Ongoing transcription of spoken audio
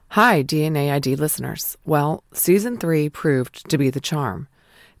Hi, DNA ID listeners. Well, Season 3 proved to be the charm.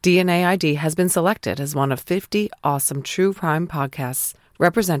 DNA ID has been selected as one of 50 awesome true crime podcasts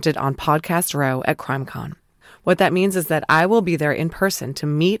represented on Podcast Row at Crimecon. What that means is that I will be there in person to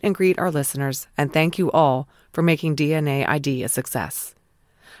meet and greet our listeners and thank you all for making DNA ID a success.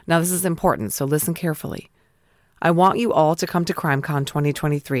 Now, this is important, so listen carefully. I want you all to come to Crimecon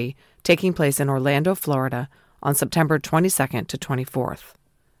 2023, taking place in Orlando, Florida, on September 22nd to 24th.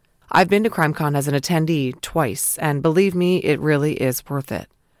 I've been to Crimecon as an attendee twice, and believe me, it really is worth it.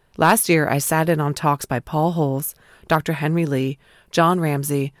 Last year, I sat in on talks by Paul Holes, Dr. Henry Lee, John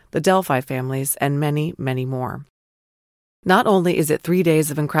Ramsey, the Delphi families, and many, many more. Not only is it 3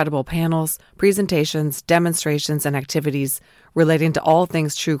 days of incredible panels, presentations, demonstrations, and activities relating to all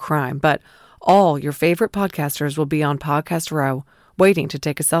things true crime, but all your favorite podcasters will be on Podcast Row, waiting to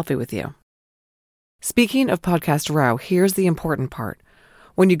take a selfie with you. Speaking of Podcast Row, here's the important part.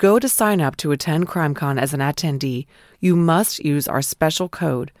 When you go to sign up to attend Crimecon as an attendee, you must use our special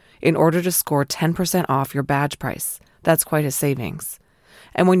code in order to score 10% off your badge price. That's quite a savings.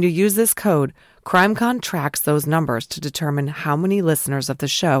 And when you use this code, Crimecon tracks those numbers to determine how many listeners of the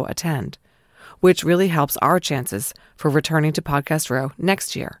show attend, which really helps our chances for returning to Podcast Row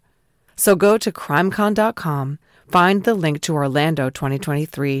next year. So go to crimecon.com, find the link to Orlando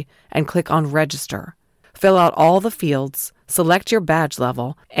 2023, and click on Register. Fill out all the fields, select your badge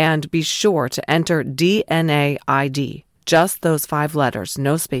level, and be sure to enter DNA ID, just those 5 letters,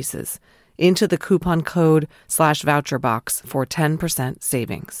 no spaces, into the coupon code/voucher box for 10%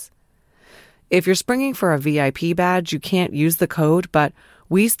 savings. If you're springing for a VIP badge, you can't use the code, but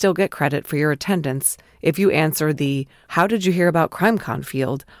we still get credit for your attendance if you answer the "How did you hear about Crimecon"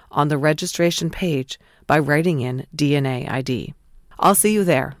 field on the registration page by writing in DNA ID. I'll see you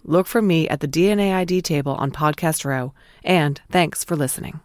there. Look for me at the DNA ID table on Podcast Row, and thanks for listening.